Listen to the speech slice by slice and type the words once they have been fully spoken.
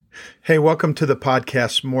Hey, welcome to the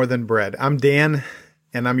podcast, More Than Bread. I'm Dan,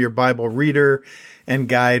 and I'm your Bible reader and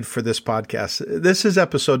guide for this podcast. This is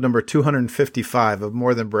episode number 255 of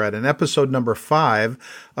More Than Bread, and episode number 5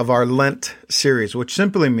 of our Lent series, which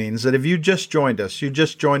simply means that if you just joined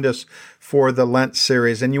us for the Lent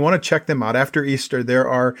series, and you want to check them out after Easter, there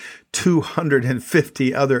are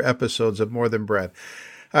 250 other episodes of More Than Bread.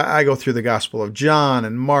 I go through the Gospel of John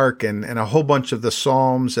and Mark and a whole bunch of the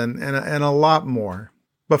Psalms and a lot more.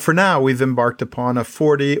 But for now, we've embarked upon a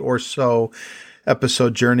 40 or so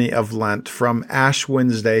episode journey of Lent from Ash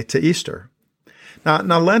Wednesday to Easter.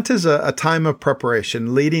 Now Lent is a time of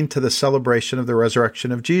preparation leading to the celebration of the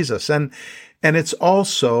resurrection of Jesus. And it's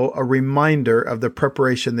also a reminder of the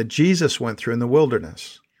preparation that Jesus went through in the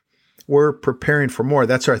wilderness. We're preparing for more.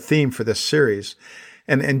 That's our theme for this series.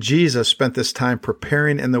 And Jesus spent this time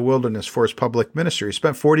preparing in the wilderness for his public ministry. He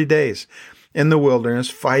spent 40 days in the wilderness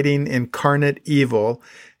fighting incarnate evil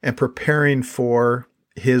and preparing for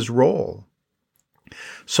his role.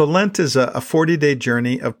 So Lent is a 40-day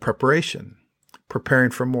journey of preparation,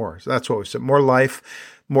 preparing for more. So that's what we said. More life,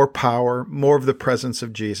 more power, more of the presence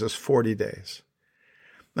of Jesus, 40 days.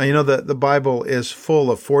 Now, you know, the Bible is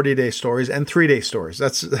full of 40-day stories and 3-day stories.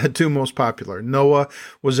 That's the two most popular. Noah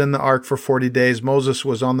was in the ark for 40 days. Moses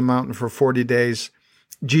was on the mountain for 40 days.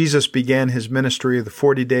 Jesus began his ministry of the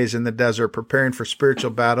 40 days in the desert, preparing for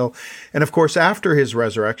spiritual battle. And of course, after his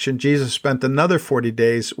resurrection, Jesus spent another 40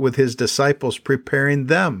 days with his disciples, preparing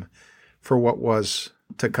them for what was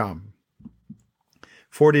to come.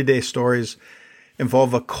 40-day stories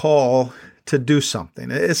involve a call to do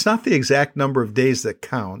something. It's not the exact number of days that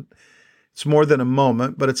count. It's more than a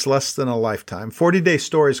moment, but it's less than a lifetime. 40-day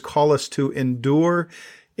stories call us to endure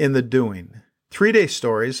in the doing. 3-day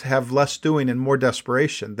stories have less doing and more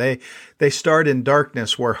desperation. They start in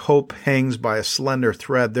darkness where hope hangs by a slender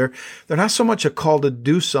thread. They're not so much a call to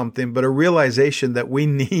do something, but a realization that we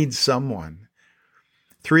need someone.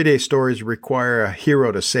 3-day stories require a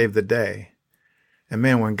hero to save the day. And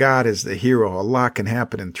man, when God is the hero, a lot can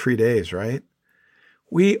happen in 3 days, right?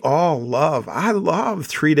 I love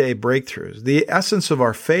 3-day breakthroughs. The essence of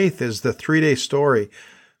our faith is the 3-day story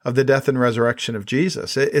of the death and resurrection of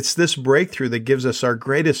Jesus. It's this breakthrough that gives us our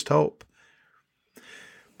greatest hope.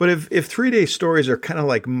 But if 3-day stories are kind of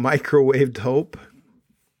like microwaved hope,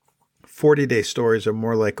 40-day stories are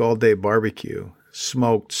more like all-day barbecue,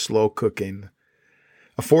 smoked, slow cooking.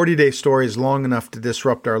 A 40-day story is long enough to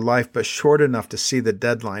disrupt our life, but short enough to see the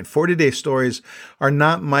deadline. 40-day stories are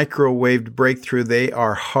not microwaved breakthrough. They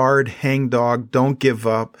are hard, hangdog, don't give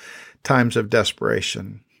up times of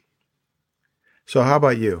desperation. So how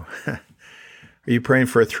about you? Are you praying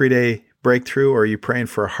for a 3-day breakthrough, or are you praying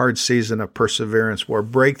for a hard season of perseverance where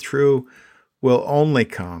breakthrough will only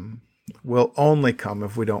come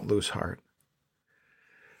if we don't lose heart?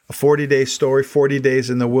 A 40-day story, 40 days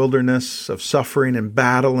in the wilderness of suffering and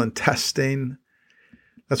battle and testing.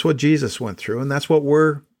 That's what Jesus went through, and that's what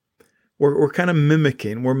we're kind of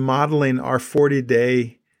mimicking. We're modeling our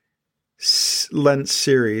 40-day Lent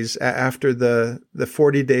series after the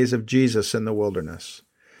 40 days of Jesus in the wilderness.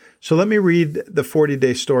 So let me read the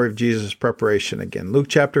 40-day story of Jesus' preparation again. Luke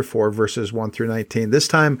chapter 4, verses 1 through 19. This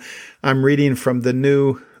time I'm reading from the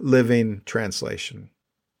New Living Translation.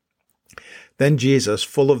 Then Jesus,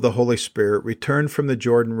 full of the Holy Spirit, returned from the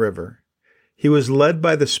Jordan River. He was led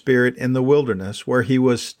by the Spirit in the wilderness, where he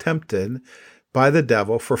was tempted by the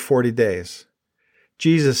devil for 40 days.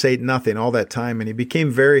 Jesus ate nothing all that time, and he became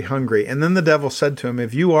very hungry. And then the devil said to him,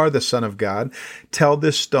 "If you are the Son of God, tell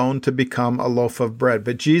this stone to become a loaf of bread."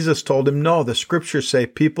 But Jesus told him, "No, the scriptures say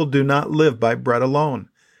people do not live by bread alone."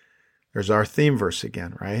 There's our theme verse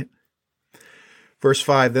again, right? Verse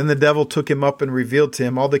 5, Then the devil took him up and revealed to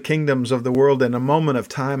him all the kingdoms of the world in a moment of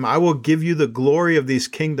time. "I will give you the glory of these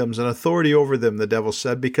kingdoms and authority over them," the devil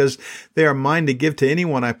said, "because they are mine to give to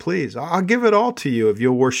anyone I please. I'll give it all to you if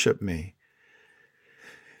you'll worship me."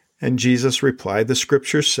 And Jesus replied, "The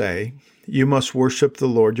scriptures say, you must worship the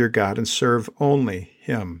Lord your God and serve only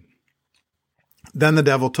him." Then the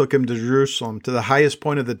devil took him to Jerusalem, to the highest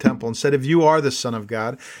point of the temple, and said, "If you are the Son of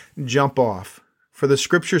God, jump off. For the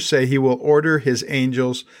scriptures say he will order his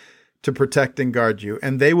angels to protect and guard you,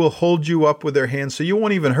 and they will hold you up with their hands so you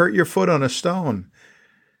won't even hurt your foot on a stone."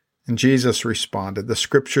 And Jesus responded, "The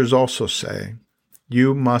scriptures also say,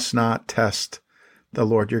 you must not test the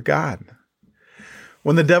Lord your God."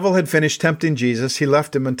 When the devil had finished tempting Jesus, he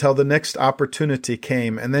left him until the next opportunity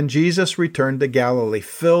came, and then Jesus returned to Galilee,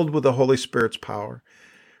 filled with the Holy Spirit's power.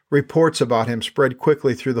 Reports about him spread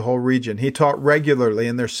quickly through the whole region. He taught regularly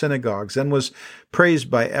in their synagogues and was praised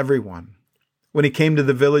by everyone. When he came to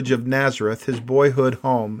the village of Nazareth, his boyhood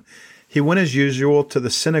home, He went as usual to the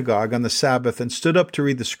synagogue on the Sabbath and stood up to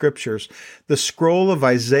read the scriptures. The scroll of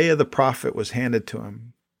Isaiah the prophet was handed to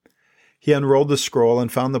him. He unrolled the scroll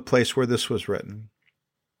and found the place where this was written.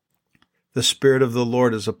 The Spirit of the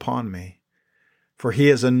Lord is upon me, for he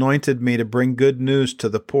has anointed me to bring good news to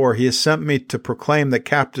the poor. He has sent me to proclaim that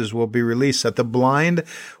captives will be released, that the blind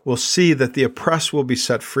will see, that the oppressed will be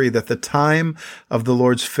set free, that the time of the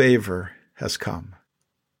Lord's favor has come.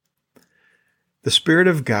 The Spirit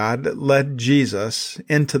of God led Jesus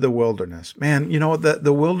into the wilderness. Man,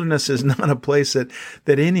 the wilderness is not a place that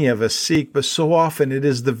any of us seek, but so often it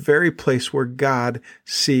is the very place where God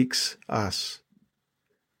seeks us.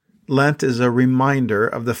 Lent is a reminder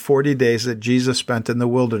of the 40 days that Jesus spent in the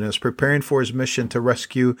wilderness preparing for his mission to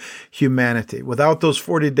rescue humanity. Without those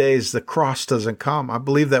 40 days, the cross doesn't come. I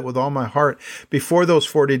believe that with all my heart. Before those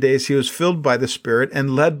 40 days, he was filled by the Spirit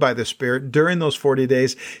and led by the Spirit. During those 40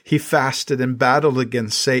 days, he fasted and battled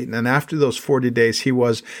against Satan. And after those 40 days, he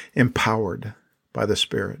was empowered by the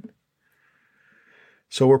Spirit.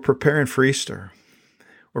 So we're preparing for Easter.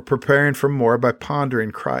 We're preparing for more by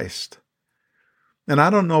pondering Christ. And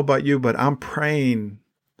I don't know about you, but I'm praying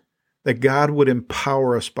that God would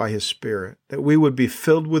empower us by his Spirit, that we would be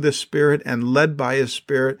filled with his Spirit and led by his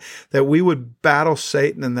Spirit, that we would battle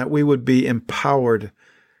Satan and that we would be empowered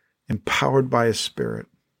by his Spirit.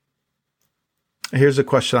 Here's a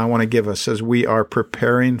question I want to give us as we are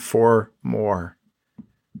preparing for more.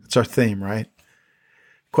 That's our theme, right?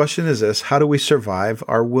 Question is this: how do we survive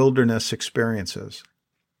our wilderness experiences?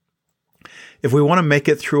 If we want to make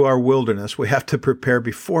it through our wilderness, we have to prepare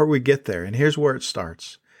before we get there. And here's where it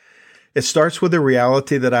starts. It starts with the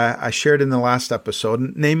reality that I shared in the last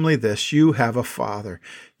episode, namely this: you have a Father.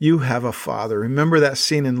 You have a Father. Remember that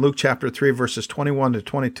scene in Luke chapter 3, verses 21 to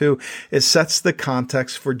 22? It sets the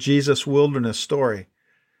context for Jesus' wilderness story.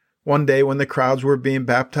 One day when the crowds were being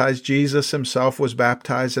baptized, Jesus himself was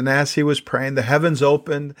baptized, and as he was praying, the heavens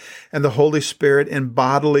opened, and the Holy Spirit in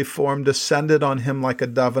bodily form descended on him like a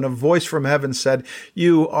dove, and a voice from heaven said,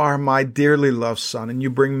 "You are my dearly loved Son, and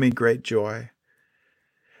you bring me great joy."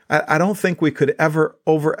 I don't think we could ever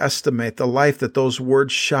overestimate the life that those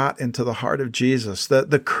words shot into the heart of Jesus,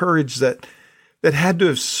 the courage that had to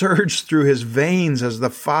have surged through his veins as the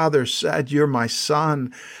Father said, "You're my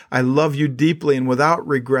Son. I love you deeply, and without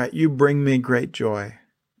regret, you bring me great joy."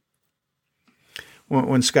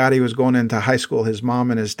 When Scotty was going into high school, his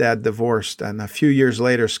mom and his dad divorced, and a few years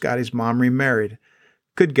later, Scotty's mom remarried.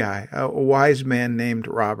 Good guy, a wise man named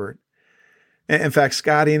Robert. In fact,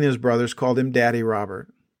 Scotty and his brothers called him Daddy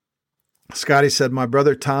Robert. Scotty said, "My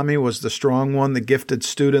brother Tommy was the strong one, the gifted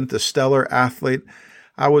student, the stellar athlete.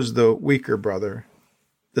 I was the weaker brother,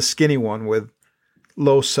 the skinny one with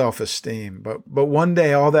low self-esteem. But one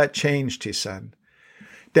day all that changed," he said.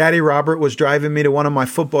 "Daddy Robert was driving me to one of my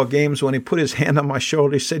football games when he put his hand on my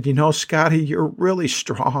shoulder. He said, 'You know, Scotty, you're really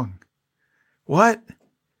strong.'" "What?"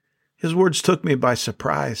 His words took me by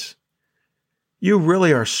surprise. "You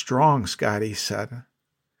really are strong, Scotty," he said.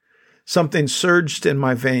 Something surged in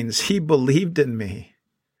my veins. He believed in me.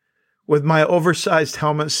 With my oversized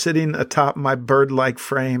helmet sitting atop my bird-like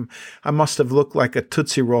frame, I must have looked like a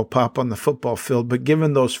Tootsie Roll Pop on the football field, but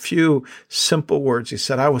given those few simple words, he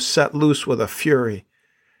said, I was set loose with a fury.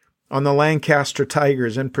 On the Lancaster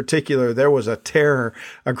Tigers in particular, there was a terror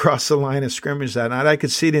across the line of scrimmage that night. I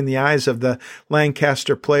could see it in the eyes of the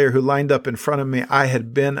Lancaster player who lined up in front of me. I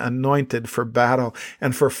had been anointed for battle,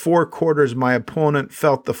 and for 4 quarters my opponent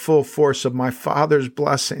felt the full force of my Father's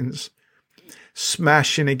blessings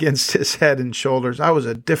smashing against his head and shoulders. I was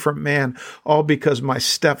a different man, all because my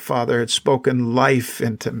stepfather had spoken life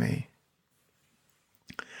into me.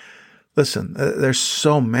 Listen, there's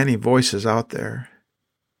so many voices out there.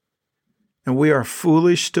 And we are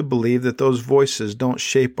foolish to believe that those voices don't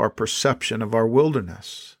shape our perception of our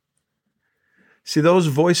wilderness. See, those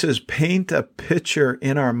voices paint a picture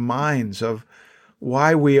in our minds of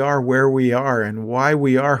why we are where we are and why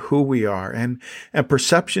we are who we are. And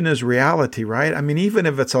perception is reality, right? I mean, even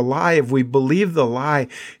if it's a lie, if we believe the lie,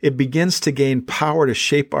 it begins to gain power to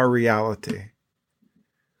shape our reality.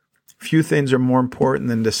 Few things are more important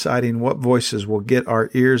than deciding what voices will get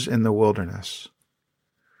our ears in the wilderness.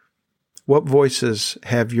 What voices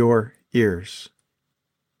have your ears?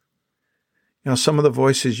 You know, some of the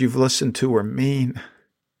voices you've listened to were mean,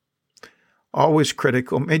 always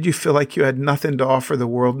critical, made you feel like you had nothing to offer the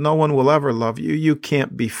world. No one will ever love you. You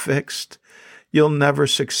can't be fixed. You'll never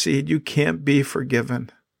succeed. You can't be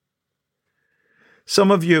forgiven.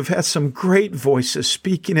 Some of you have had some great voices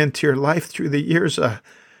speaking into your life through the years. A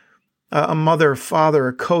a mother, a father,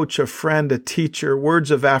 a coach, a friend, a teacher,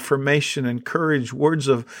 words of affirmation and courage, words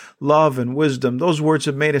of love and wisdom. Those words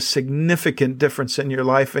have made a significant difference in your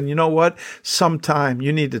life. And you know what? Sometime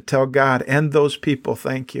you need to tell God and those people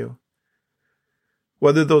thank you.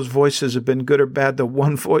 Whether those voices have been good or bad, the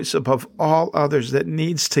one voice above all others that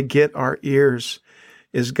needs to get our ears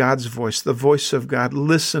is God's voice, the voice of God.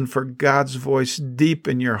 Listen for God's voice deep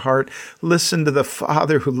in your heart. Listen to the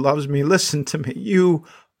Father who loves me. Listen to me. You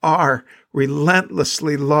are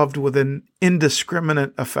relentlessly loved with an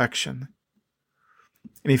indiscriminate affection.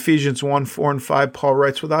 In Ephesians 1, 4 and 5, Paul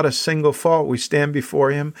writes, without a single fault, we stand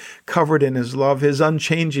before him, covered in his love. His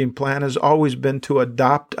unchanging plan has always been to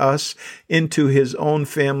adopt us into his own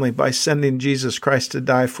family by sending Jesus Christ to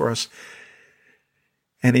die for us.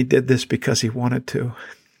 And he did this because he wanted to.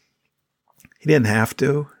 He didn't have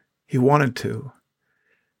to. He wanted to.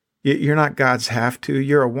 You're not God's have to.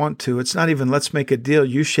 You're a want to. It's not even let's make a deal.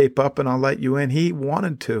 You shape up and I'll let you in. He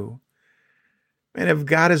wanted to. And if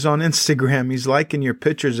God is on Instagram, he's liking your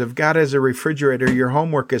pictures. If God has a refrigerator, your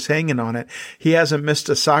homework is hanging on it. He hasn't missed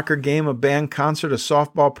a soccer game, a band concert, a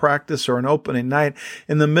softball practice, or an opening night.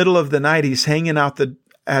 In the middle of the night, he's hanging out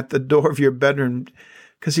at the door of your bedroom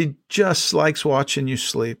because he just likes watching you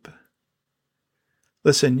sleep.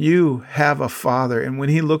 Listen, you have a Father, and when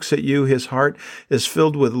he looks at you, his heart is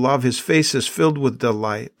filled with love. His face is filled with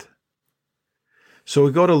delight. So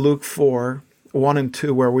we go to Luke 4, 1 and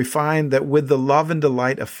 2, where we find that with the love and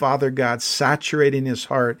delight of Father God saturating his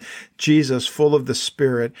heart, Jesus, full of the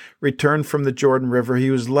Spirit, returned from the Jordan River. He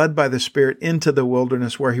was led by the Spirit into the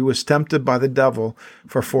wilderness where he was tempted by the devil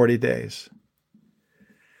for 40 days.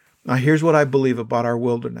 Now, here's what I believe about our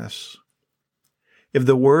wilderness. If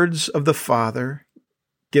the words of the Father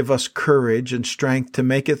give us courage and strength to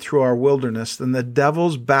make it through our wilderness, then the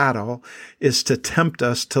devil's battle is to tempt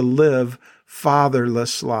us to live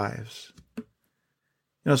fatherless lives.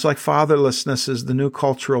 It's like fatherlessness is the new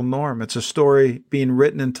cultural norm. It's a story being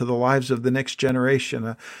written into the lives of the next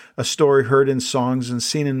generation, a story heard in songs and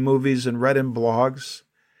seen in movies and read in blogs.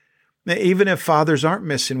 Now, even if fathers aren't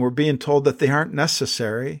missing, we're being told that they aren't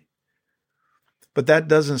necessary. But that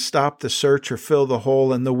doesn't stop the search or fill the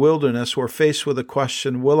hole. In the wilderness, we're faced with the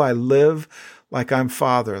question, will I live like I'm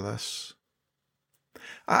fatherless?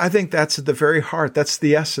 I think that's at the very heart. That's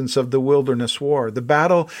the essence of the wilderness war. The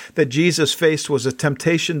battle that Jesus faced was a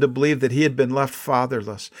temptation to believe that he had been left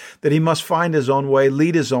fatherless, that he must find his own way,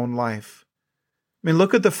 lead his own life. I mean,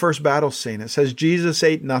 look at the first battle scene. It says Jesus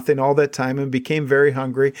ate nothing all that time and became very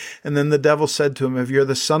hungry. And then the devil said to him, if you're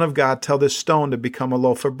the Son of God, tell this stone to become a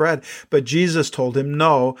loaf of bread. But Jesus told him,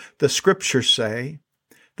 no, the scriptures say,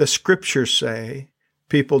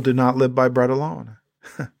 people do not live by bread alone.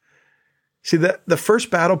 See, the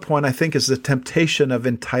first battle point, I think, is the temptation of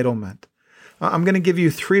entitlement. I'm going to give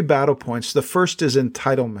you 3 battle points. The first is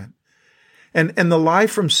entitlement. And the lie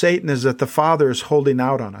from Satan is that the Father is holding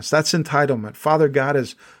out on us. That's entitlement. Father God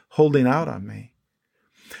is holding out on me.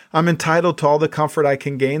 I'm entitled to all the comfort I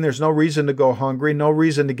can gain. There's no reason to go hungry, no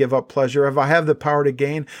reason to give up pleasure. If I have the power to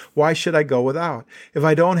gain, why should I go without? If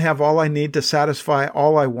I don't have all I need to satisfy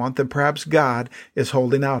all I want, then perhaps God is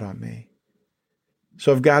holding out on me.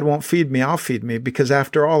 So if God won't feed me, I'll feed me, because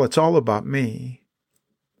after all, it's all about me.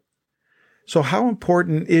 So how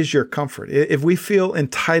important is your comfort? If we feel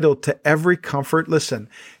entitled to every comfort, listen,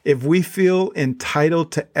 if we feel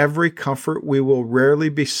entitled to every comfort, we will rarely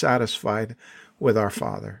be satisfied with our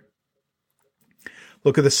Father.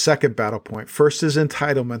 Look at the second battle point. First is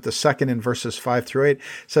entitlement. The second in verses 5 through 8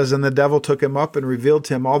 says, and the devil took him up and revealed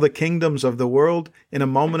to him all the kingdoms of the world in a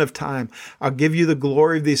moment of time. I'll give you the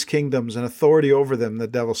glory of these kingdoms and authority over them, the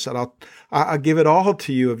devil said. I'll give it all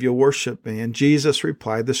to you if you'll worship me. And Jesus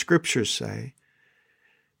replied, the scriptures say,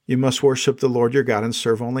 you must worship the Lord your God and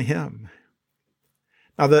serve only him.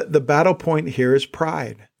 Now, the battle point here is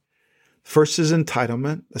pride. First is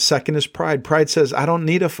entitlement. The second is pride. Pride says, I don't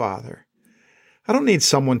need a father. I don't need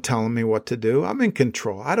someone telling me what to do. I'm in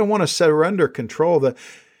control. I don't want to surrender control.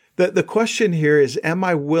 The question here is, am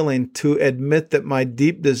I willing to admit that my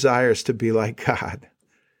deep desire is to be like God?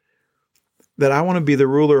 That I want to be the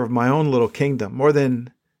ruler of my own little kingdom more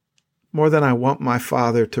than I want my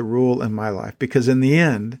Father to rule in my life. Because in the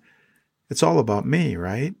end, it's all about me,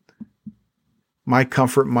 right? My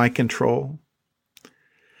comfort, my control.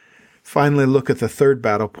 Finally, look at the third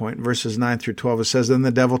battle point, verses 9 through 12. It says, then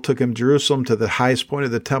the devil took him to Jerusalem to the highest point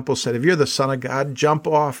of the temple, said, if you're the Son of God, jump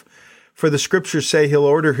off. For the scriptures say he'll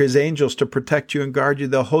order his angels to protect you and guard you.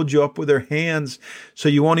 They'll hold you up with their hands so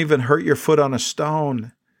you won't even hurt your foot on a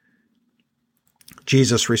stone.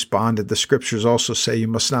 Jesus responded, the scriptures also say you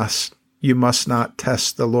must not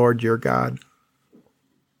test the Lord your God.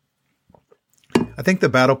 I think the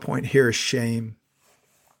battle point here is shame.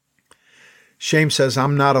 Shame says,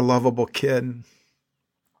 I'm not a lovable kid.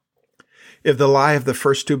 If the lie of the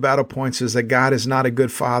first two battle points is that God is not a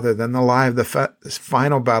good father, then the lie of the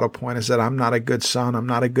final battle point is that I'm not a good son, I'm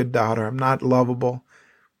not a good daughter, I'm not lovable.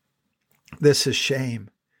 This is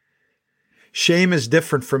shame. Shame is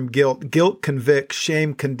different from guilt. Guilt convicts,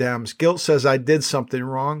 shame condemns. Guilt says I did something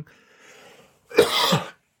wrong.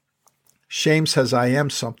 Shame says I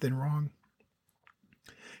am something wrong.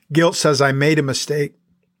 Guilt says I made a mistake.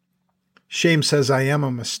 Shame says I am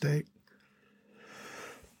a mistake.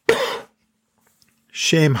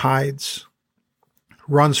 Shame hides,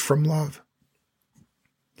 runs from love.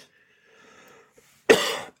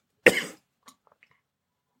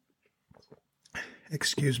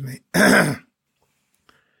 Excuse me.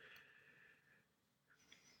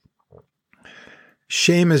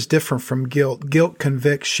 Shame is different from guilt. Guilt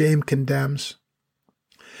convicts, shame condemns.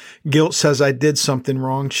 Guilt says I did something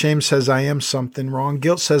wrong. Shame says I am something wrong.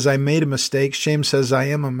 Guilt says I made a mistake. Shame says I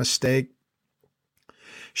am a mistake.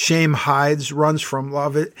 Shame hides, runs from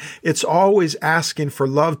love. It's always asking for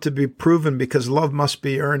love to be proven because love must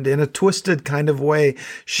be earned. In a twisted kind of way,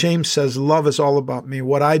 shame says love is all about me,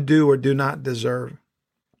 what I do or do not deserve.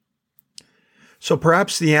 So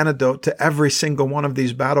perhaps the antidote to every single one of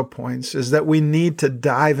these battle points is that we need to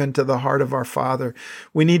dive into the heart of our Father.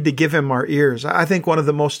 We need to give him our ears. I think one of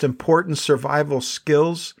the most important survival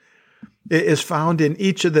skills is found in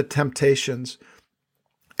each of the temptations.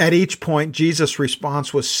 At each point, Jesus'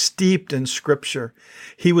 response was steeped in Scripture.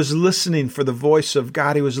 He was listening for the voice of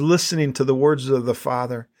God. He was listening to the words of the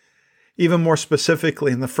Father. Even more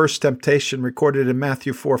specifically, in the first temptation recorded in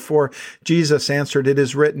Matthew 4:4, Jesus answered, "It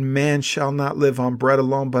is written, man shall not live on bread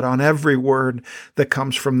alone, but on every word that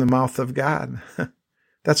comes from the mouth of God."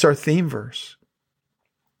 That's our theme verse.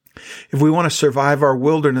 If we want to survive our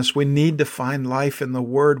wilderness, we need to find life in the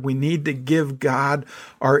Word. We need to give God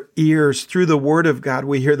our ears. Through the Word of God,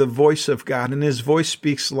 we hear the voice of God, and His voice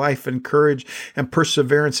speaks life and courage and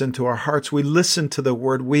perseverance into our hearts. We listen to the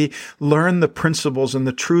Word. We learn the principles and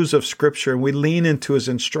the truths of Scripture, and we lean into His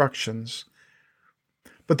instructions.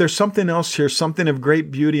 But there's something else here, something of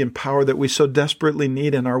great beauty and power that we so desperately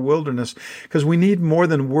need in our wilderness, because we need more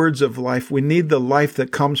than words of life. We need the life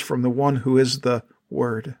that comes from the one who is the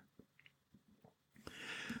Word.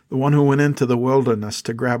 The one who went into the wilderness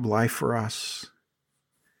to grab life for us.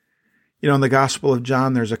 You know, in the Gospel of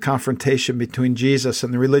John, there's a confrontation between Jesus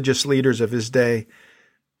and the religious leaders of his day.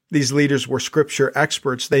 These leaders were Scripture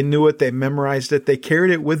experts. They knew it. They memorized it. They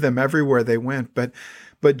carried it with them everywhere they went.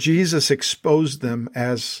 But Jesus exposed them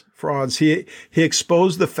as frauds. He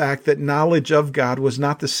exposed the fact that knowledge of God was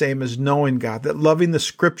not the same as knowing God, that loving the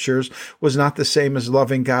Scriptures was not the same as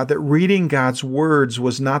loving God, that reading God's words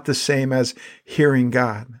was not the same as hearing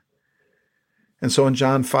God. And so in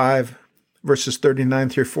John 5, verses 39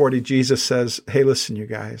 through 40, Jesus says, hey, listen, you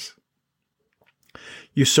guys.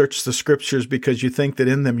 You search the Scriptures because you think that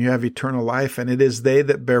in them you have eternal life, and it is they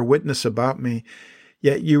that bear witness about me.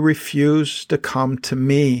 Yet you refuse to come to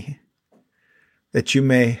me that you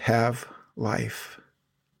may have life.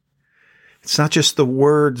 It's not just the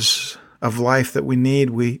words of life that we need.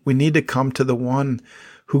 We need to come to the one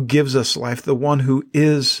who gives us life, the one who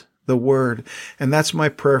is the Word. And that's my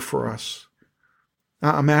prayer for us.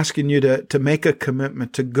 I'm asking you to make a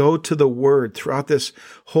commitment to go to the Word throughout this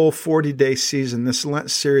whole 40-day season, this Lent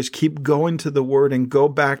series. Keep going to the Word and go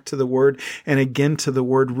back to the Word and again to the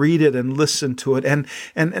Word. Read it and listen to it. And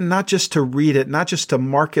not just to read it, not just to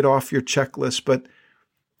mark it off your checklist,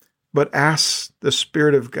 but ask the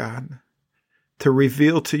Spirit of God to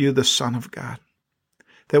reveal to you the Son of God,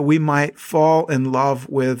 that we might fall in love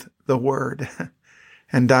with the Word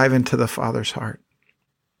and dive into the Father's heart.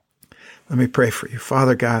 Let me pray for you.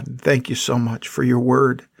 Father God, thank you so much for your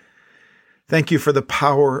Word. Thank you for the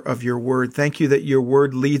power of your Word. Thank you that your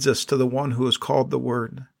Word leads us to the one who is called the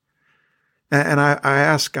Word. And I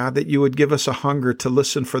ask, God, that you would give us a hunger to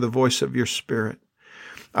listen for the voice of your Spirit.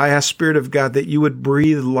 I ask, Spirit of God, that you would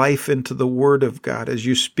breathe life into the Word of God as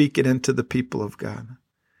you speak it into the people of God.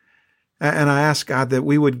 And I ask, God, that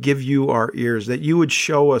we would give you our ears, that you would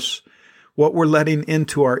show us what we're letting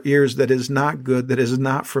into our ears that is not good, that is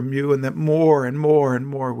not from you, and that more and more and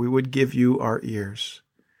more we would give you our ears.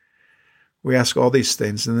 We ask all these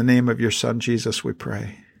things in the name of your Son, Jesus, we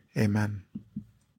pray. Amen.